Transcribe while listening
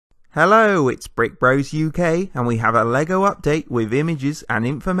Hello, it's BrickBros UK and we have a LEGO update with images and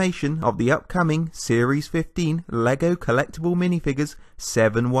information of the upcoming Series 15 LEGO Collectible Minifigures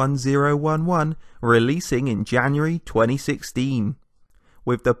 71011 releasing in January 2016.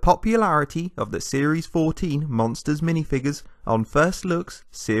 With the popularity of the Series 14 Monsters minifigures, on first looks,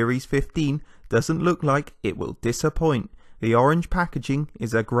 Series 15 doesn't look like it will disappoint. The orange packaging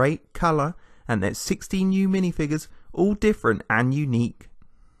is a great colour and there's 16 new minifigures, all different and unique.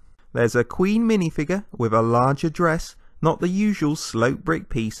 There's a Queen minifigure with a larger dress, not the usual slope brick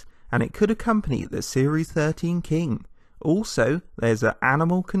piece, and it could accompany the Series 13 King. Also, there's an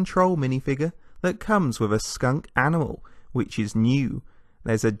Animal Control minifigure that comes with a skunk animal, which is new.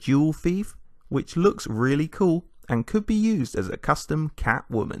 There's a Jewel Thief, which looks really cool and could be used as a custom cat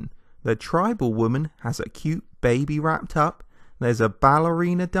woman. The Tribal Woman has a cute baby wrapped up. There's a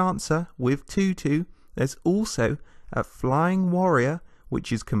Ballerina Dancer with tutu. There's also a Flying Warrior,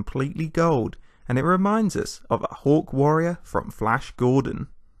 which is completely gold, and it reminds us of a Hawk Warrior from Flash Gordon.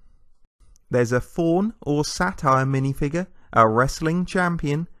 There's a Fawn or Satyr minifigure, a Wrestling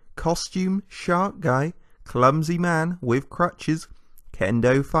Champion, Costume Shark Guy, Clumsy Man with crutches,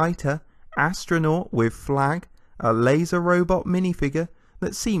 Kendo Fighter, Astronaut with flag, a Laser Robot minifigure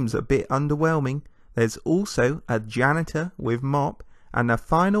that seems a bit underwhelming. There's also a Janitor with mop, and the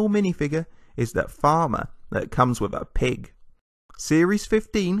final minifigure is the Farmer that comes with a pig. Series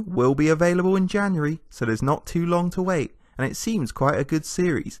 15 will be available in January, so there's not too long to wait, and it seems quite a good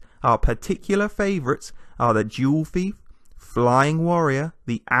series. Our particular favourites are the Jewel Thief, Flying Warrior,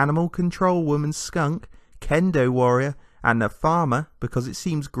 the Animal Control Woman Skunk, Kendo Warrior, and the Farmer because it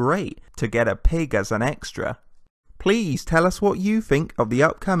seems great to get a pig as an extra. Please tell us what you think of the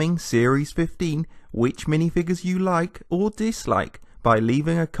upcoming Series 15, which minifigures you like or dislike by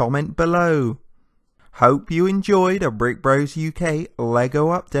leaving a comment below. Hope you enjoyed a BrickBros UK LEGO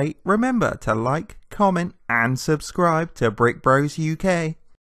update. Remember to like, comment and subscribe to BrickBros UK.